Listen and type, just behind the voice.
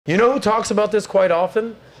You know who talks about this quite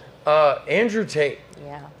often? Andrew Tate.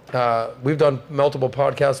 Yeah. We've done multiple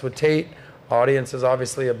podcasts with Tate. Audience is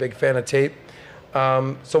obviously a big fan of Tate.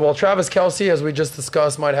 So while Travis Kelce, as we just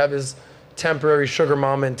discussed, might have his temporary sugar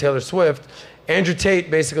mama and Taylor Swift, Andrew Tate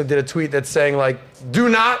basically did a tweet that's saying, like, do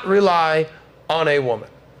not rely on a woman.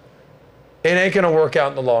 It ain't gonna work out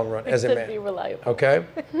in the long run as a man. Be reliable. Okay?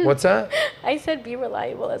 What's that? I said be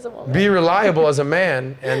reliable as a woman. Be reliable as a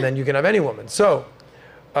man, and then you can have any woman. So,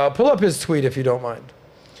 pull up his tweet if you don't mind.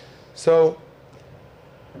 So,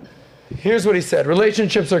 here's what he said.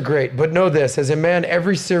 Relationships are great, but know this. As a man,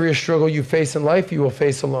 every serious struggle you face in life, you will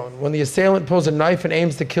face alone. When the assailant pulls a knife and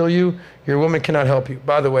aims to kill you, your woman cannot help you.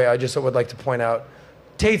 By the way, I just would like to point out,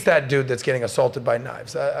 Tate's that dude that's getting assaulted by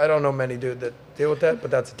knives. I don't know many dudes that deal with that, but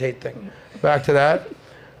that's a Tate thing. Back to that.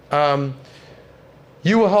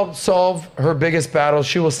 You will help solve her biggest battle.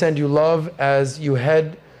 She will send you love as you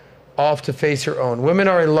head off to face your own. Women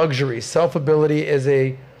are a luxury. Self-ability is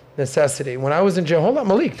a necessity. When I was in jail, hold on,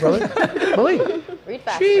 Malik, brother. Malik. Read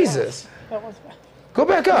fast. Jesus. Go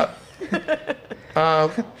back up.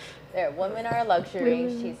 There, women are a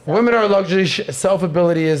luxury. Women are a luxury.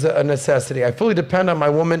 Self-ability is a necessity. I fully depend on my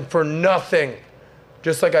woman for nothing.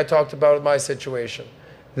 Just like I talked about with my situation.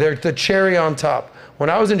 They're the cherry on top. When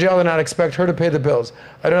I was in jail, I did not expect her to pay the bills.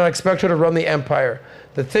 I did not expect her to run the empire.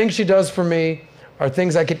 The things she does for me are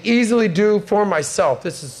things I could easily do for myself.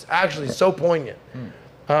 This is actually so poignant.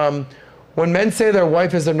 When men say their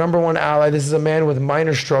wife is their number one ally, this is a man with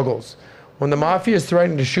minor struggles. When the mafia is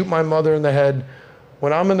threatening to shoot my mother in the head,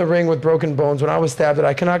 when I'm in the ring with broken bones, when I was stabbed,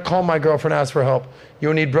 I cannot call my girlfriend and ask for help. You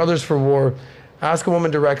will need brothers for war. Ask a woman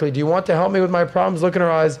directly, do you want to help me with my problems? Look in her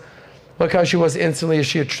eyes. Look how she was instantly. Is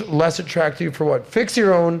she less attracted to you for what? Fix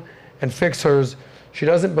your own and fix hers. She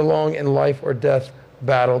doesn't belong in life or death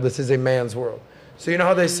battle. This is a man's world. So you know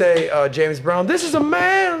how they say, James Brown, this is a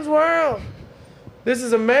man's world. This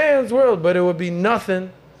is a man's world, but it would be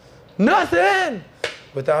nothing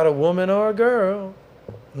without a woman or a girl.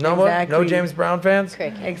 No, exactly. No James Brown fans?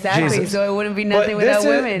 Exactly, Jesus. so it wouldn't be nothing without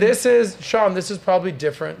women. Sean, this is probably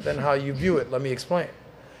different than how you view it. Let me explain.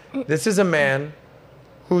 This is a man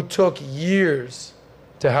who took years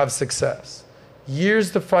to have success,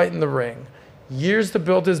 years to fight in the ring, years to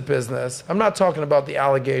build his business. I'm not talking about the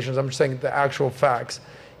allegations, I'm just saying the actual facts.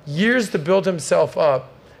 Years to build himself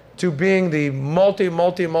up to being the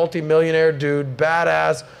multi-millionaire dude,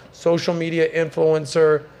 badass, social media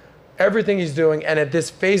influencer, everything he's doing. And at this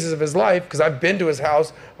phases of his life, because I've been to his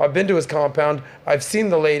house, I've been to his compound, I've seen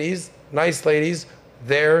the ladies, nice ladies,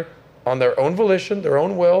 there on their own volition, their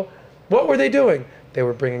own will. What were they doing? They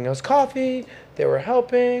were bringing us coffee, they were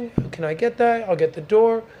helping, can I get that? I'll get the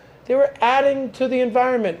door. They were adding to the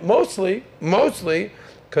environment, mostly,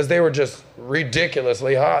 because they were just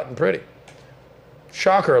ridiculously hot and pretty.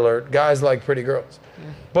 Shocker alert, guys like pretty girls.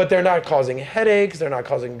 But they're not causing headaches, they're not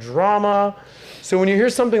causing drama. So when you hear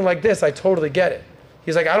something like this, I totally get it.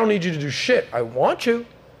 He's like, I don't need you to do shit. I want you,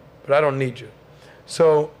 but I don't need you.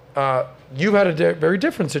 So you've had a very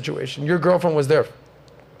different situation. Your girlfriend was there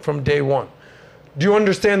from day one. Do you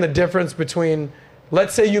understand the difference between,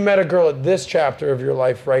 let's say you met a girl at this chapter of your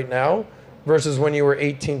life right now versus when you were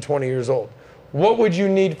 18, 20 years old? What would you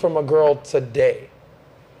need from a girl today?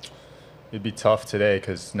 It'd be tough today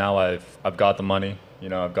because now I've got the money, you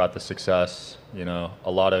know, I've got the success, you know,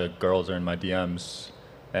 a lot of girls are in my DMs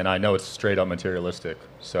and I know it's straight up materialistic.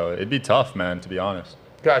 So it'd be tough, man, to be honest.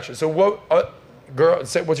 Gotcha. So what,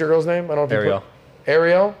 what's your girl's name? I don't know if Ariel.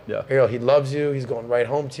 Ariel? Yeah. Ariel, he loves you. He's going right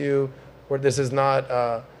home to you. Where this is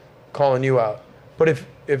not calling you out. But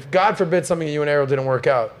if God forbid something you and Ariel didn't work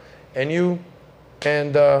out, and you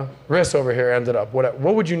and Riss over here ended up, what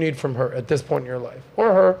would you need from her at this point in your life?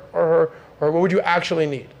 Or what would you actually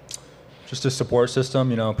need? Just a support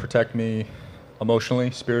system, you know, protect me emotionally,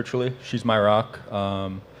 spiritually. She's my rock.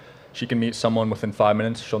 She can meet someone within 5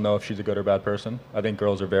 minutes. She'll know if she's a good or bad person. I think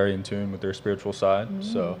girls are very in tune with their spiritual side.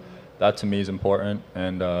 So that to me is important.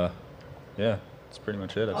 And yeah. That's pretty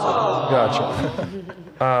much it. Gotcha.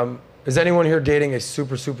 Is anyone here dating a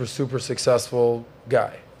super successful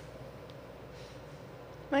guy?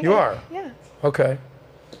 You are? Yeah. Okay.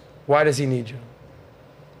 Why does he need you?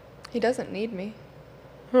 He doesn't need me.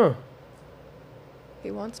 Huh.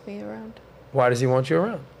 He wants me around. Why does he want you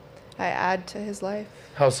around? I add to his life.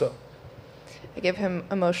 How so? I give him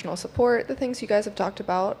emotional support, the things you guys have talked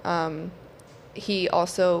about. He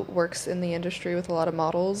also works in the industry with a lot of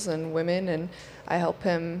models and women, and I help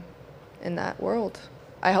him in that world.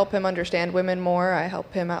 I help him understand women more. I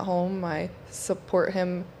help him at home. I support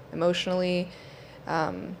him emotionally.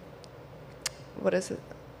 What is it?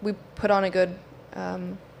 We put on a good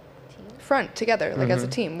front together, like as a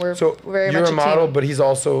team. We're So very you're much a model, team. but he's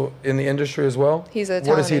also in the industry as well? He's a What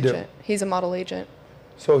talent does he agent. do? He's a model agent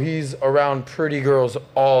So he's around pretty girls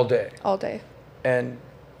all day. all day. And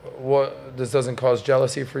this doesn't cause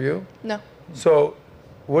jealousy for you? No. So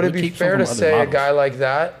would it We be keep some fair to from other say a models. guy like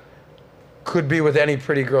that could be with any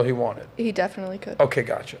pretty girl he wanted? He definitely could. Okay,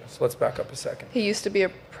 gotcha. So let's back up a second. He used to be a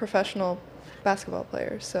professional basketball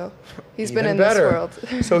player, so he's Even been in better.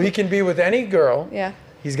 this world. So he can be with any girl. Yeah.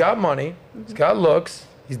 He's got money. He's got looks.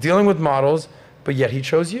 He's dealing with models, but yet he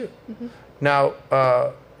chose you. Now,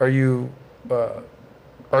 are you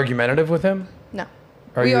argumentative with him? No.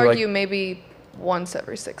 Are We you argue maybe once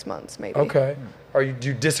every 6 months, maybe. Okay. Do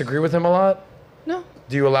you disagree with him a lot? No.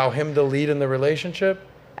 Do you allow him to lead in the relationship?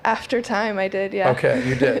 After time, I did, yeah. Okay,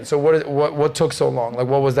 you did. So what took so long? Like,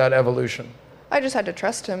 what was that evolution? I just had to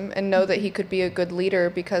trust him and know that he could be a good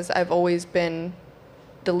leader because I've always been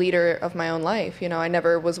the leader of my own life. You know, I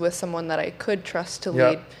never was with someone that I could trust to Yeah.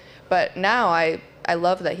 lead. But now I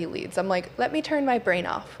love that he leads. I'm like, let me turn my brain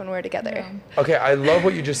off when we're together. Okay, I love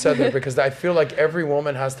what you just said there because I feel like every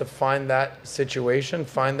woman has to find that situation,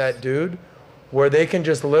 find that dude where they can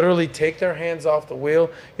just literally take their hands off the wheel.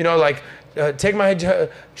 You know, like,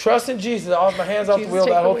 trust in Jesus, off my hands off the Jesus, wheel,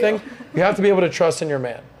 take that the whole wheel. thing. You have to be able to trust in your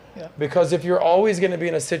man. Yeah. Because if you're always going to be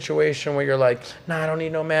in a situation where you're like, nah, I don't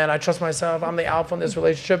need no man, I trust myself, I'm the alpha in this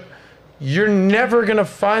relationship, you're never going to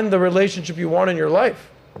find the relationship you want in your life.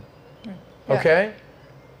 Yeah. Okay?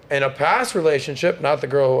 In a past relationship, not the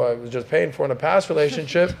girl who I was just paying for, in a past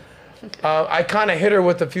relationship, I kind of hit her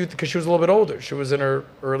with a few, because she was a little bit older. She was in her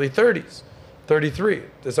early 30s, 33.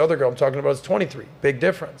 This other girl I'm talking about is 23. Big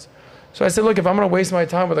difference. So I said, look, if I'm going to waste my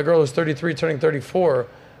time with a girl who's 33 turning 34,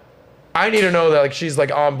 I need to know that like she's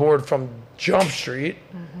like on board from Jump Street,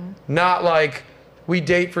 not like we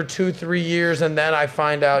date for 2-3 years and then I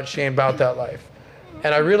find out she ain't about that life.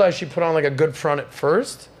 And I realized she put on like a good front at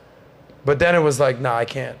first, but then it was like, nah, I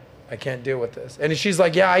can't deal with this. And she's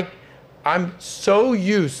like, yeah, I'm so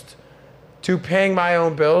used to paying my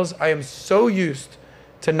own bills. I am so used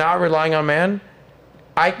to not relying on man.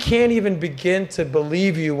 I can't even begin to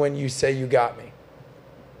believe you when you say you got me.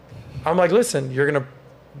 I'm like, listen,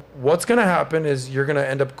 what's gonna happen is you're gonna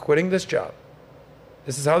end up quitting this job.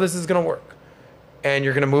 This is how this is gonna work. And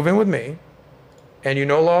you're gonna move in with me, and you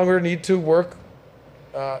no longer need to work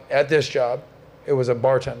at this job. It was a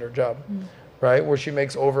bartender job, right? Where she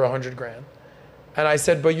makes over 100 grand. And I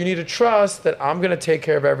said, but you need to trust that I'm gonna take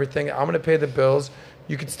care of everything. I'm gonna pay the bills.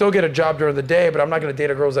 You can still get a job during the day, but I'm not gonna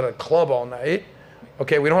date a girl who's at a club all night.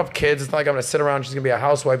 Okay, we don't have kids. It's not like I'm gonna sit around, she's gonna be a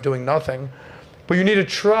housewife doing nothing. But you need to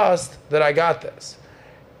trust that I got this.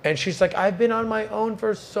 And she's like, I've been on my own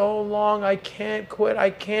for so long. I can't quit. I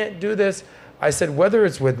can't do this. I said, whether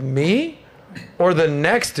it's with me or the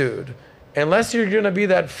next dude, unless you're going to be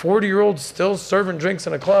that 40-year-old still serving drinks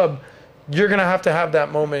in a club, you're going to have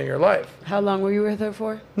that moment in your life. How long were you with her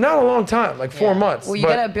for? Not a long time, like 4 months. Well, you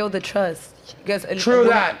but- gotta build the trust. Because True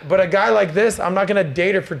that. But a guy like this, I'm not going to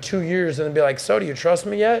date her for 2 years and then be like, so do you trust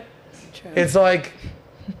me yet? True. It's like,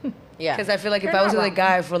 Yeah. Because I feel like if You're I was not with a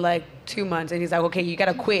wrong. guy for like 2 months and he's like, okay, you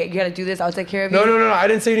gotta quit, you gotta do this, I'll take care of you. no. I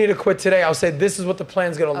didn't say you need to quit today. I'll say this is what the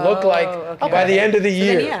plan's going to look like okay. by the end of the So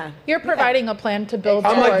year. then, yeah. Providing a plan to build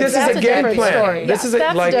I'm like, towards. this is That's a game different plan. story. This is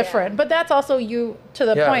that's like- different. But that's also you to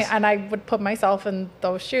the Yes. point, and I would put myself in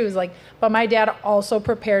those shoes. Like, but my dad also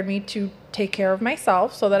prepared me to take care of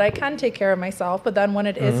myself so that I can take care of myself. But then when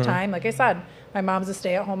it is time, like I said, my mom's a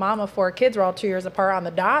stay-at-home mom of 4 kids. We're all 2 years apart on the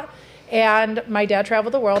dot. And my dad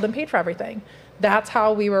traveled the world and paid for everything. That's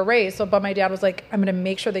how we were raised. So, but my dad was like, I'm going to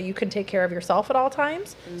make sure that you can take care of yourself at all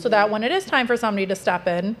times so that when it is time for somebody to step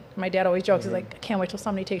in, my dad always jokes, he's like, I can't wait till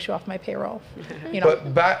somebody takes you off my payroll. You know,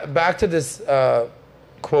 But back to this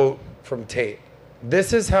quote from Tate.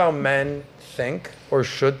 This is how men think or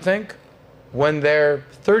should think when they're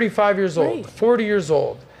 35 years old, 40 years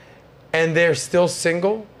old, and they're still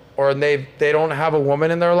single or they don't have a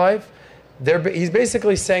woman in their life. He's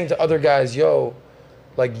basically saying to other guys, yo,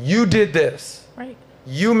 like you did this. right.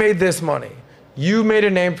 You made this money. You made a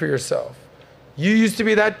name for yourself. You used to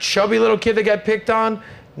be that chubby little kid that got picked on.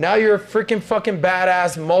 Now you're a freaking fucking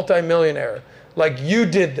badass multimillionaire. Like you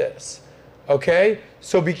did this. Okay?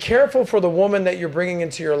 So be careful for the woman that you're bringing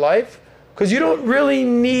into your life because you don't really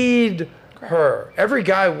need her. Every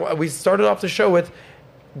guy, we started off the show with,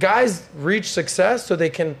 guys reach success so they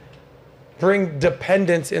can bring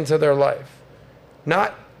dependence into their life.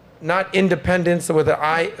 Not independence with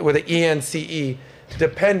an E-N-C-E,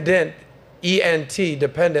 dependent, E-N-T,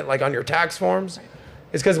 dependent, like on your tax forms.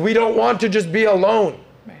 It's because we don't want to just be alone.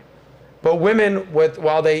 Right. But women,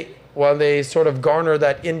 while they sort of garner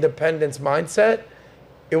that independence mindset,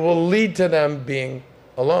 it will lead to them being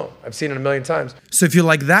alone. I've seen it a million times. So if you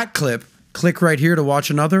like that clip, click right here to watch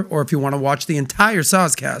another, or if you want to watch the entire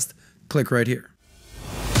SOSCAST, click right here.